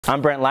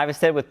I'm Brent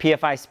with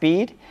PFI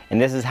Speed, and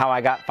this is how I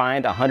got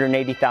fined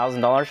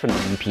 $180,000 from the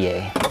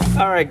EPA.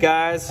 All right,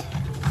 guys.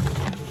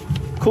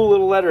 Cool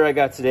little letter I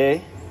got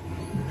today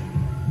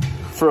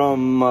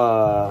from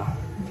the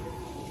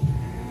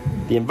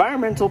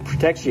Environmental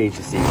Protection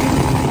Agency.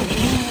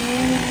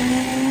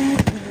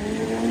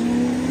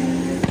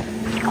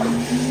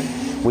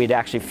 We'd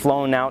actually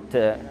flown out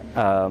to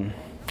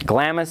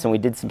Glamis, and we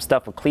did some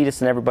stuff with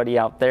Cletus and everybody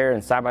out there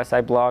in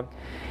Side-by-Side blog.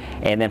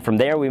 And then from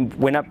there we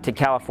went up to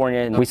California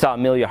and we saw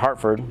Amelia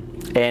Hartford,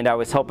 and I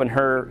was helping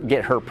her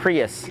get her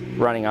Prius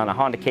running on a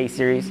Honda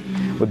K-Series.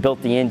 We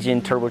built the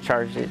engine,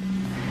 turbocharged it,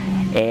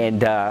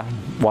 and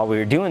while we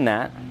were doing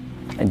that,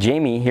 and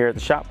Jamie here at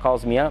the shop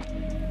calls me up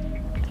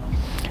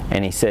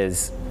and he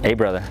says, "Hey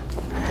brother,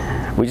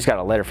 we just got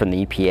a letter from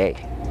the EPA,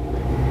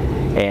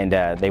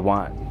 and they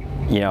want,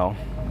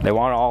 they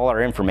want all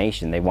our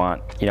information. They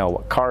want,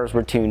 what cars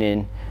we're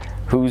tuning,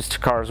 whose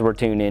cars we're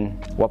tuning,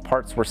 what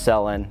parts we're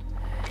selling."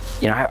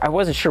 I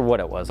wasn't sure what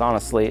it was,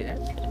 honestly.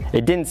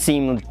 It didn't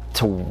seem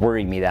to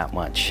worry me that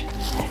much.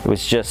 It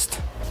was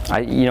just,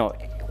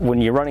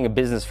 when you're running a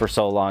business for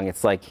so long,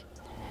 it's like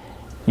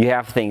you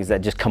have things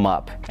that just come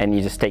up and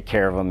you just take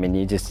care of them, and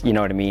you just, you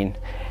know what I mean?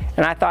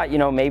 And I thought,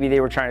 maybe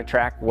they were trying to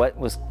track what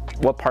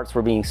parts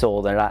were being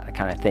sold and that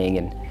kind of thing,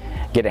 and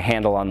get a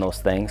handle on those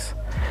things.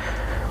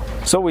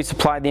 So we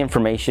supplied the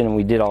information and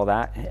we did all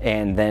that,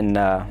 and then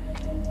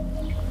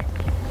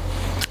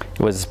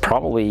it was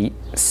probably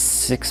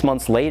 6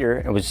 months later.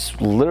 It was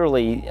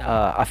literally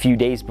a few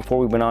days before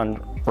we went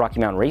on Rocky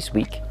Mountain Race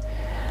Week.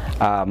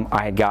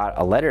 I had got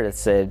a letter that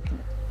said,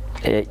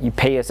 "You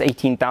pay us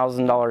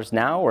 $18,000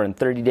 now, or in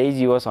 30 days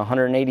you owe us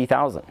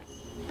 $180,000.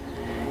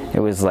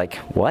 It was like,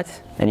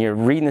 what? And you're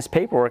reading this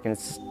paperwork, and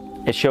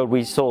it showed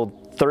we sold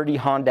 30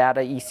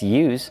 Honda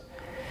ECUs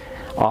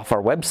off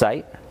our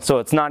website. So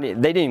it's not, they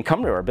didn't even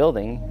come to our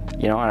building,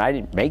 and I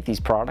didn't make these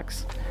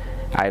products.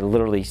 I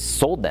literally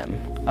sold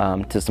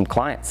them to some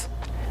clients,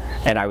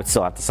 and I would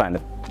still have to sign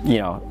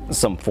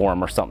some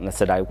form or something that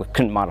said I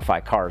couldn't modify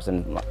cars,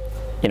 and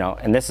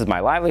and this is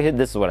my livelihood,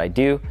 this is what I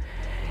do.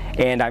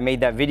 And I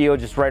made that video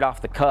just right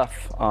off the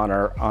cuff on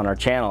our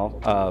channel.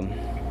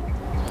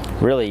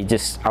 Really,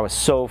 just, I was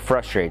so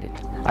frustrated.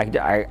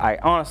 I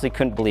honestly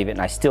couldn't believe it,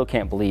 and I still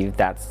can't believe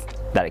that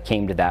it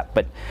came to that.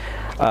 But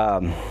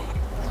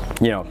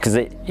because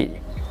it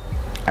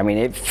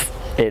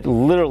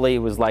literally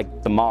was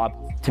like the mob.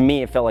 To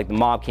me, it felt like the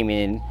mob came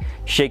in,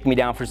 shake me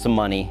down for some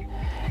money,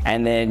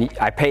 and then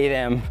I pay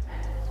them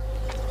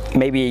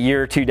maybe a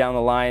year or two down the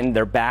line,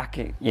 they're back,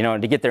 to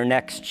get their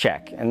next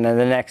check, and then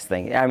the next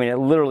thing. It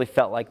literally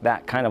felt like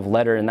that kind of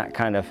letter and that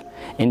kind of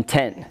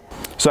intent.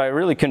 So I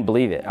really couldn't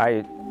believe it.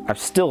 I'm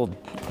still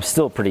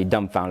pretty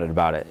dumbfounded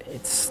about it.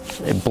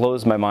 It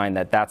blows my mind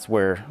that that's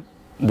where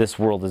this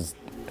world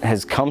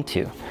has come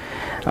to.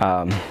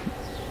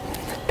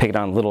 Picking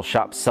on little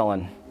shops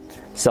selling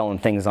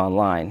things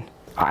online.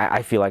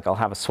 I feel like I'll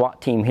have a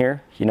SWAT team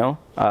here,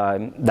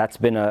 that's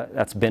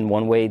been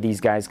one way these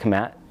guys come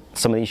at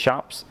some of these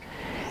shops.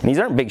 And these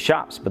aren't big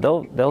shops, but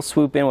they'll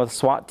swoop in with a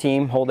SWAT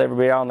team, hold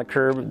everybody out on the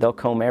curb, they'll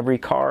comb every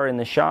car in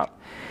the shop.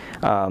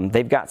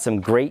 They've got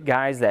some great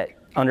guys that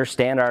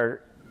understand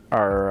our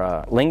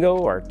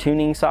lingo, our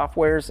tuning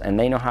softwares, and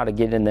they know how to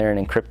get in there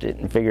and encrypt it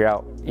and figure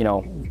out,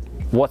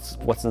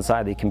 what's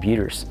inside the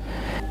computers.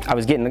 I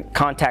was getting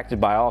contacted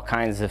by all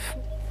kinds of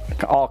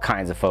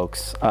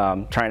folks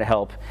trying to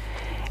help,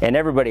 and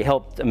everybody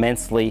helped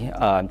immensely.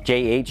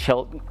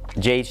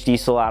 JH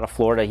Diesel out of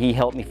Florida, he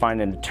helped me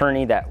find an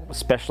attorney that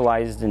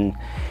specialized in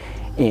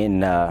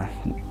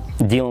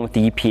dealing with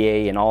the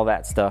EPA and all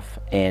that stuff,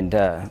 and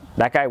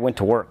that guy went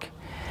to work.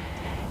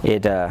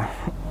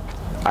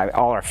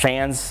 All our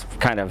fans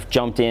kind of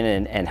jumped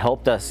in and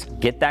helped us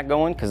get that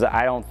going, because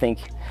I don't think,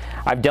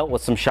 I've dealt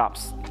with some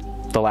shops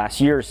the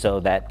last year or so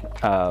that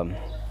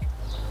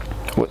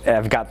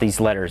I've got these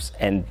letters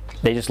and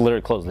they just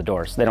literally close the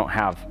doors. They don't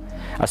have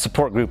a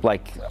support group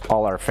like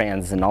all our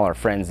fans and all our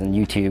friends in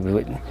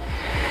YouTube.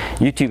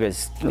 YouTube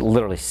has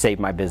literally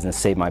saved my business,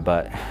 saved my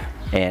butt,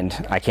 and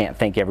I can't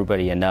thank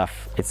everybody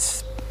enough.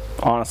 It's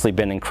honestly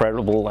been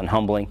incredible and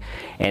humbling,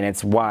 and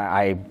it's why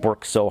I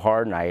work so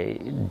hard and I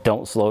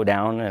don't slow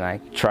down, and I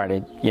try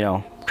to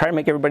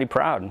make everybody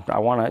proud. I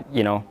want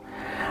to,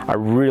 I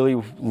really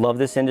love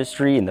this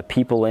industry and the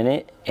people in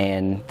it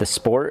and the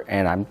sport,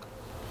 and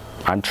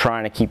I'm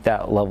trying to keep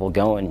that level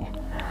going.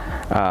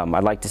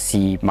 I'd like to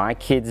see my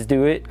kids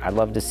do it. I'd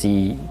love to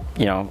see,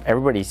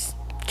 everybody's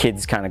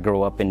kids kind of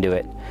grow up into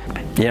it.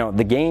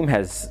 The game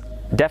has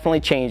definitely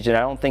changed, and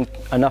I don't think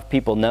enough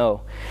people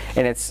know.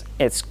 And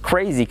it's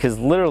crazy, because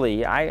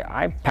literally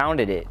I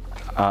pounded it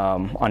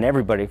on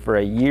everybody for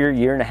a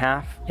year and a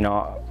half,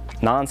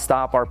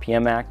 non-stop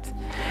RPM Act.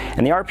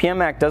 And the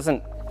RPM Act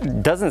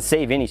doesn't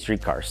save any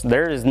street cars.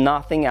 There is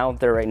nothing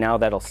out there right now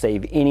that'll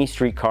save any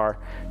street car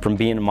from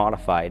being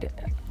modified.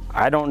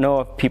 I don't know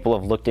if people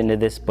have looked into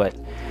this, but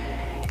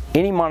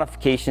any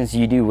modifications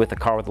you do with a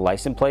car with a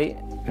license plate,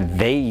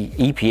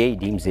 EPA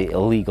deems it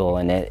illegal,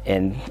 and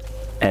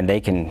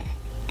they can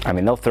I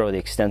mean, they'll throw the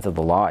extent of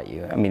the law at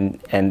you. I mean,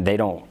 and they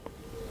don't,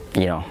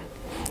 you know,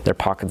 their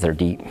pockets are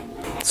deep.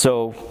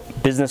 So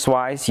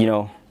business-wise, you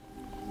know,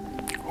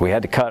 we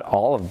had to cut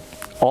all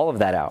of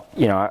that out.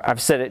 You know,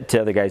 I've said it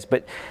to other guys,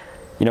 but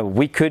you know,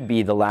 we could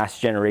be the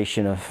last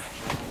generation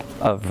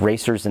of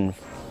racers and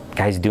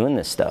guys doing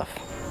this stuff.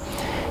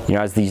 You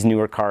know, as these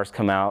newer cars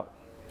come out,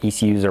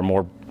 ECUs are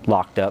more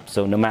locked up,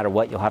 so no matter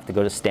what, you'll have to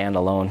go to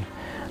standalone.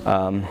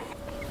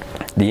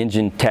 The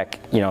engine tech,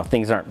 you know,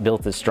 things aren't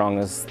built as strong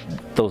as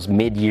those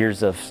mid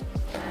years of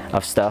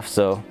stuff.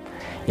 So,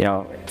 you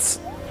know,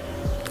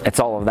 it's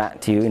all of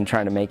that too, and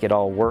trying to make it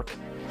all work.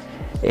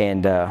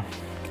 And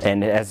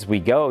as we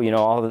go, you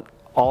know,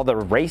 all the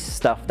race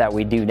stuff that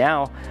we do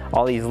now,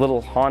 all these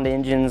little Honda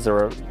engines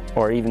or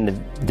even the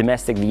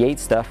domestic V8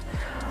 stuff,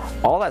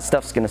 all that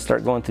stuff's going to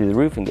start going through the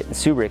roof and getting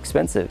super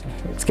expensive.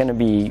 It's going to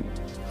be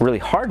really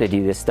hard to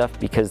do this stuff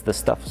because the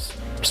stuff's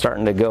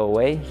starting to go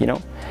away, you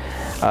know.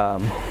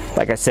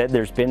 Like I said,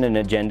 there's been an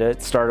agenda.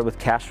 It started with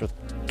cash for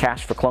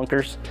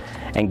clunkers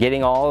and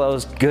getting all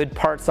those good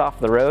parts off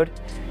the road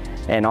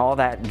and all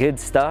that good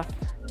stuff,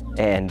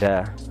 and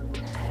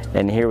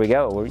here we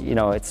go. You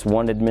know, it's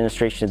one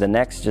administration to the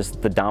next,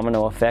 just the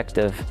domino effect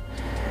of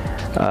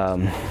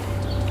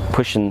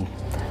pushing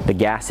the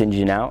gas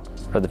engine out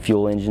or the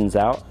fuel engines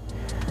out.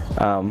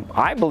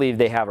 I believe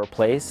they have a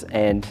place,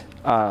 and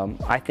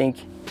I think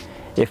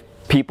if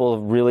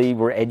people really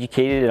were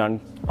educated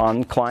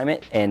on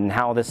climate and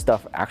how this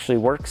stuff actually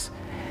works,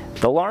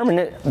 the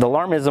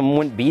alarmism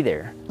wouldn't be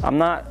there. I'm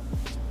not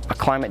a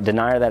climate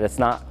denier that it's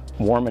not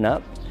warming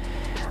up,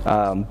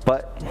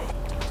 but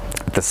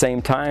at the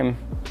same time,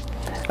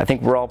 I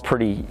think we're all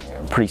pretty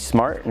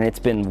smart, and it's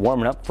been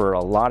warming up for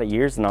a lot of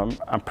years, and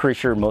I'm pretty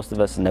sure most of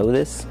us know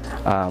this.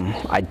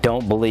 I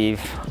don't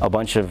believe a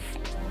bunch of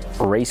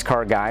race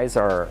car guys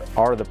are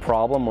the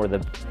problem or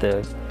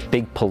the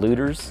big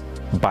polluters.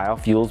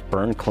 Biofuels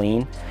burn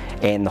clean,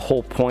 and the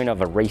whole point of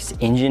a race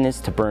engine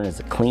is to burn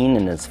as clean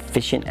and as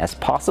efficient as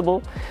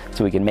possible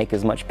so we can make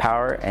as much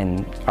power,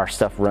 and our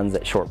stuff runs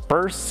at short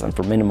bursts and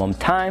for minimum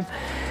time.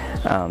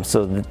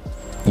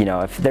 You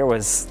know, if there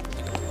was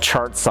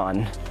charts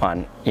on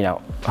you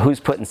know, who's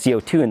putting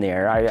CO2 in the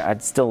air,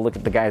 I'd still look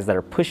at the guys that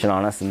are pushing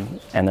on us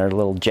and their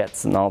little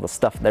jets and all the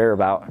stuff they're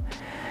about,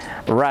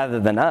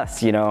 rather than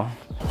us, you know.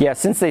 Yeah,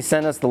 since they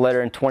sent us the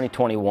letter in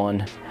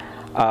 2021,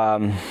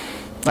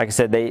 like I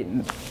said, they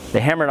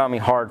hammered on me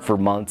hard for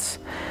months.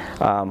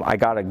 I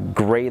got a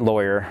great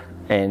lawyer,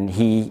 and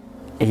he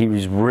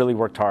really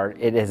worked hard.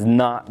 It has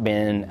not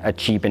been a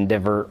cheap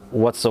endeavor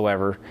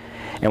whatsoever,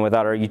 and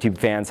without our YouTube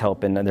fans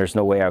helping, there's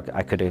no way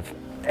I could have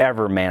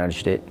ever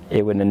managed it.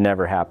 It would have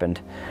never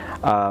happened.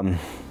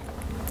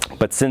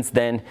 But since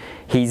then,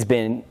 he's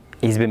been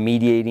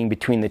mediating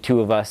between the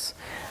two of us.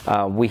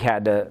 We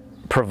had to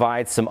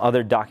provide some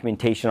other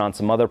documentation on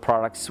some other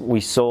products we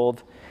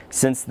sold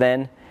since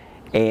then,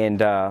 and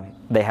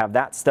they have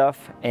that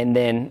stuff. And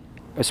then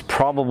it was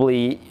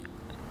probably,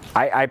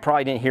 I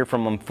probably didn't hear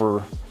from them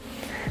for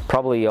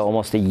probably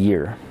almost a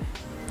year.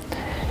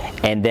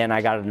 And then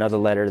I got another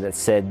letter that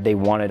said they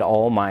wanted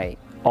all my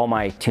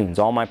tunes,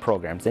 all my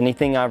programs,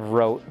 anything I've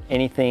wrote,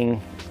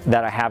 anything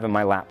that I have in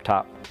my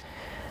laptop.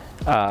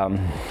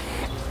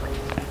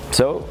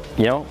 So,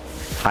 you know,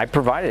 I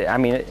provided it. I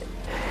mean,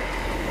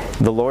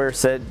 the lawyer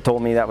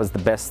told me that was the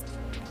best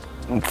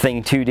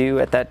thing to do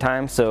at that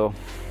time. So,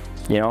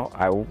 you know,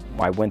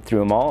 I went through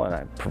them all, and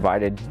I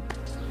provided,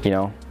 you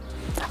know,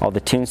 all the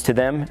tunes to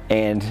them,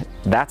 and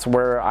that's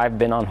where I've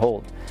been on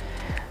hold.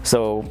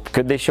 So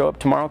could they show up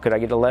tomorrow? Could I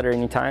get a letter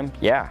anytime?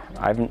 Yeah,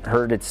 I haven't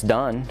heard it's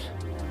done.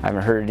 I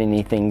haven't heard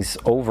anything's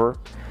over.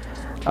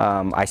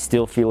 I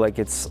still feel like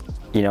it's,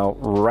 you know,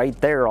 right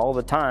there all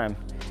the time.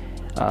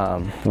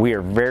 We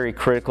are very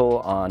critical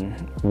on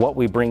what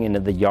we bring into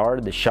the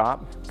yard, the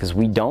shop, because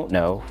we don't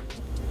know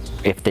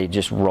if they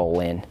just roll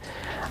in.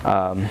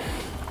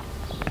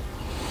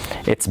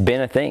 It's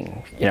been a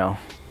thing, you know.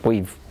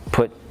 We've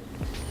put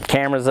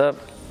cameras up,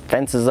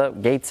 fences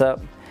up, gates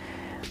up,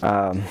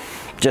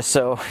 just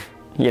so,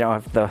 you know,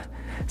 if the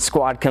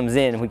squad comes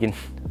in, we can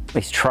at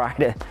least try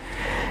to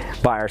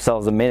buy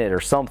ourselves a minute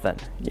or something,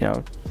 you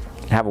know,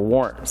 have a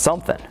warrant,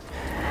 something.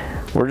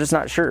 We're just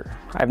not sure.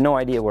 I have no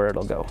idea where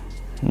it'll go.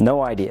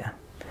 No idea.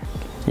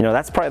 You know,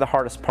 that's probably the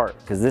hardest part,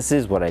 because this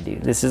is what I do.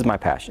 This is my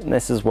passion.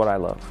 This is what I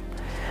love.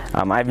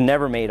 I've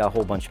never made a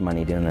whole bunch of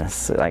money doing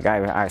this. Like,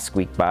 I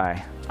squeak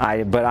by.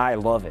 But I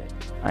love it.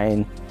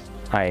 I'm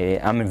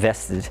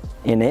invested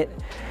in it.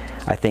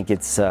 I think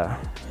it's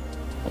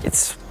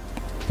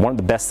one of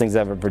the best things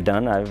I've ever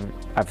done.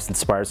 I've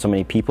inspired so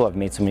many people. I've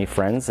made so many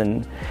friends,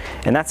 and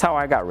that's how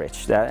I got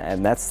rich. That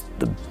was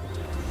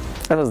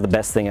the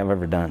best thing I've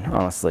ever done,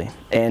 honestly.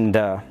 And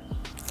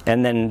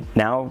then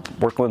now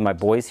working with my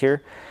boys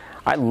here,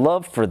 I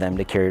love for them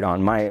to carry it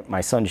on.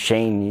 My son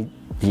Shane,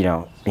 you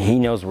know, he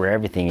knows where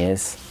everything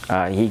is.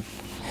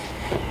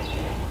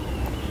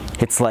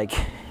 It's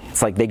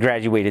like they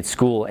graduated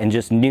school and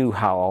just knew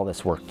how all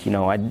this worked. You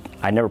know,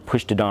 I never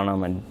pushed it on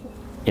them, and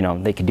you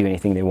know, they could do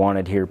anything they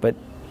wanted here, but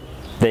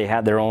they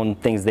had their own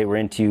things they were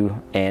into,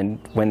 and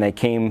when they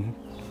came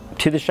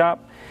to the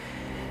shop,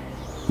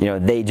 you know,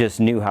 they just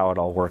knew how it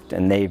all worked,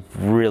 and they've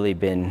really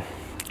been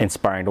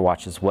inspiring to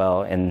watch as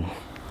well. And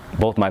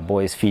both my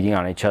boys feeding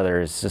on each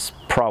other is just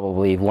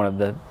probably one of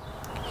the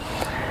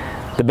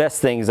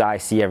best things I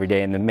see every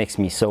day, and it makes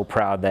me so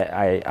proud that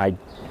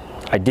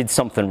I did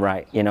something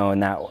right, you know, in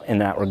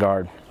that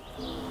regard.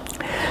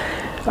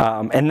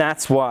 And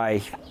that's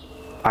why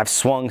I've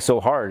swung so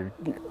hard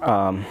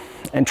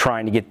and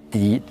trying to get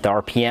the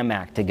RPM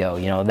Act to go.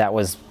 You know, that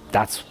was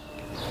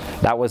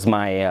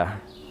my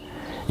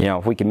you know,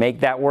 if we can make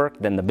that work,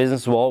 then the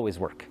business will always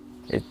work.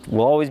 It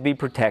will always be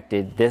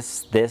protected.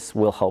 This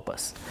will help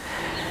us.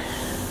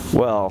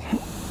 Well,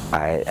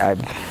 I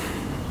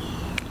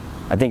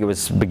think it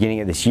was beginning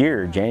of this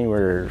year,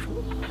 January,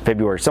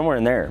 February, somewhere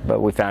in there,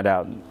 but we found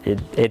out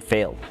it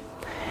failed.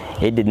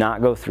 It did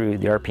not go through.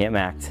 The RPM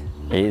Act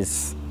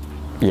is,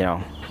 you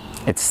know,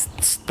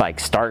 it's like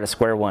start at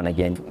square one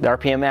again. The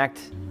RPM Act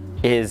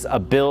is a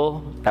bill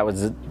that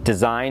was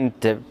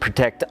designed to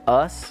protect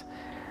us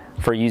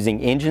for using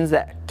engines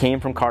that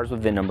came from cars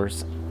with VIN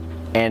numbers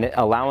and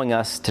allowing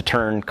us to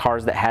turn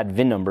cars that had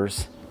VIN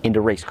numbers into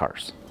race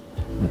cars.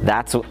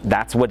 That's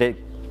what it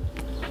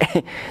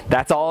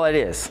that's all it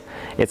is.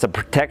 It's a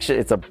protection,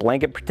 it's a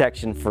blanket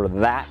protection for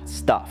that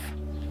stuff.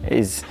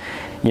 Is,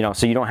 you know,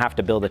 so you don't have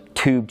to build a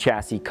tube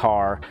chassis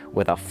car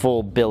with a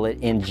full billet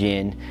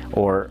engine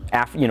or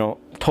you know,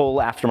 total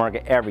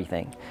aftermarket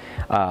everything.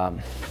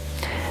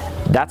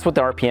 That's what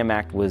the RPM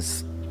Act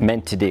was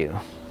meant to do,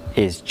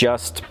 is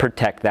just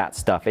protect that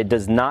stuff. It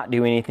does not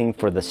do anything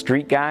for the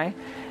street guy,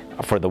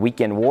 for the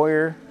weekend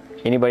warrior,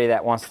 anybody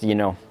that wants to, you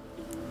know,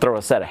 throw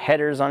a set of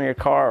headers on your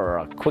car or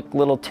a quick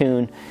little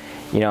tune,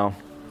 you know,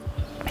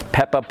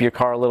 pep up your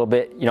car a little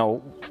bit. You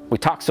know, we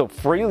talk so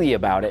freely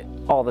about it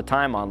all the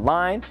time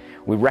online.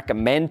 We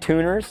recommend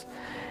tuners,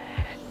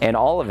 and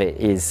all of it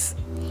is,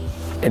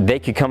 they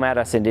could come at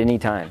us at any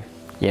time.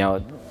 You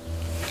know,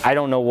 I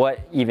don't know what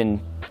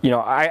even, you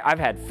know, I've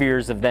had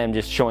fears of them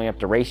just showing up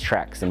to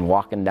racetracks and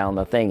walking down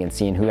the thing and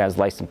seeing who has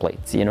license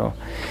plates, you know.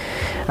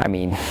 I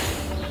mean,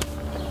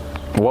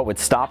 what would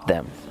stop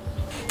them?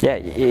 Yeah,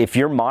 if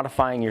you're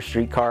modifying your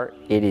street car,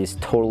 it is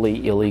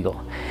totally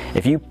illegal.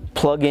 If you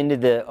plug into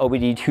the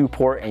OBD2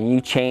 port and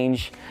you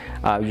change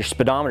your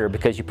speedometer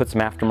because you put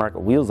some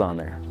aftermarket wheels on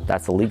there,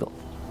 that's illegal.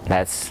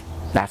 That's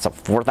a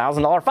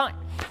 $4,000 fine.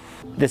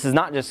 This is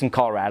not just in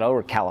Colorado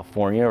or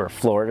California or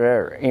Florida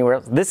or anywhere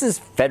else. This is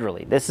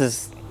federally. This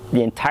is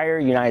the entire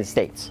United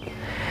States.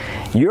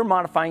 You're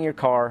modifying your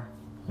car,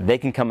 they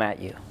can come at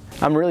you.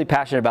 I'm really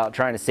passionate about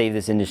trying to save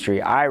this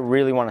industry. I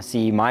really want to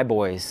see my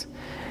boys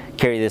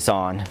carry this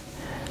on,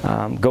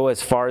 go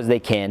as far as they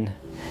can.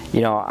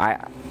 You know,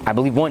 I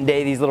believe one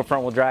day these little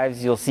front wheel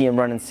drives, you'll see them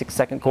running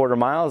 6-second quarter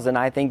miles, and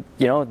I think,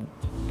 you know,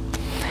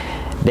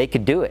 they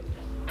could do it.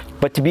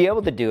 But to be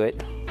able to do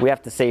it, we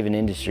have to save an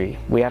industry.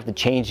 We have to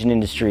change an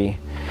industry.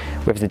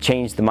 We have to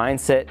change the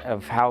mindset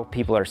of how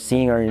people are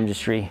seeing our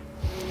industry.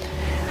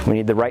 We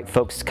need the right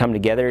folks to come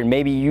together, and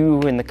maybe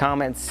you in the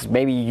comments,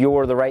 maybe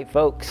you're the right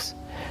folks.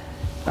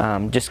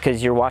 Just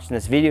because you're watching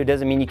this video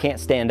doesn't mean you can't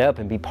stand up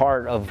and be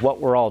part of what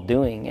we're all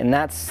doing, and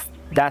that's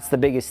the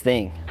biggest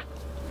thing.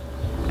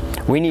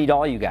 We need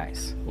all you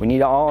guys. We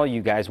need all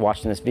you guys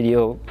watching this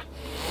video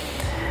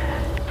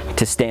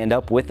to stand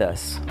up with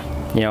us.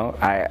 You know,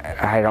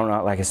 I don't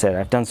know, like I said,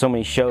 I've done so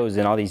many shows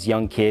and all these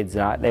young kids,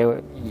 and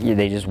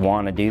they just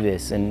want to do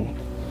this, and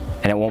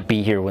it won't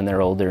be here when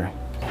they're older.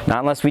 Not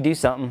unless we do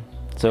something.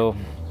 So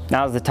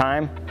now's the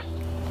time.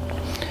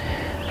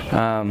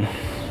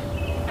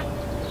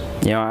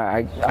 You know,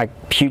 I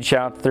huge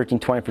shout out to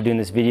 1320 for doing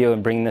this video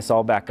and bringing this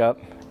all back up,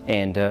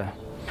 and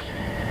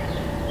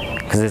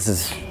because this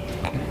is,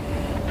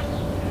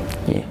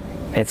 yeah,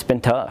 it's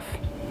been tough.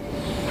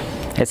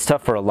 It's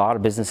tough for a lot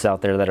of businesses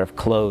out there that have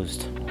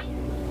closed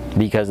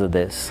because of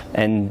this,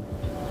 and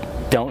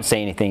don't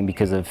say anything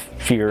because of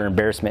fear or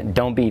embarrassment.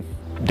 Don't be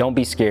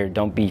scared.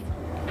 Don't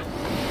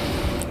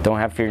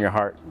have fear in your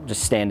heart.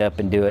 Just stand up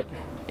and do it.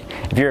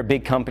 If you're a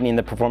big company in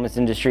the performance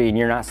industry and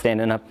you're not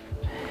standing up,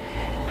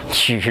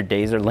 your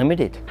days are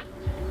limited.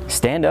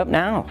 Stand up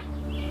now.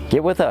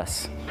 Get with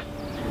us.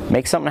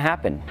 Make something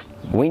happen.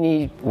 We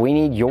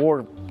need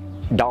your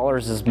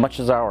dollars as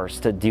much as ours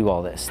to do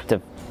all this,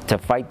 to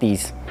fight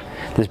this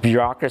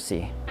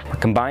bureaucracy.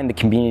 Combined, the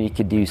community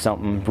could do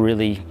something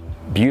really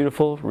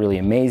beautiful, really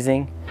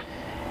amazing,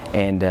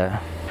 and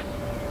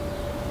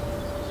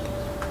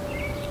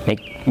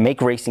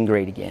make racing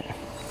great again.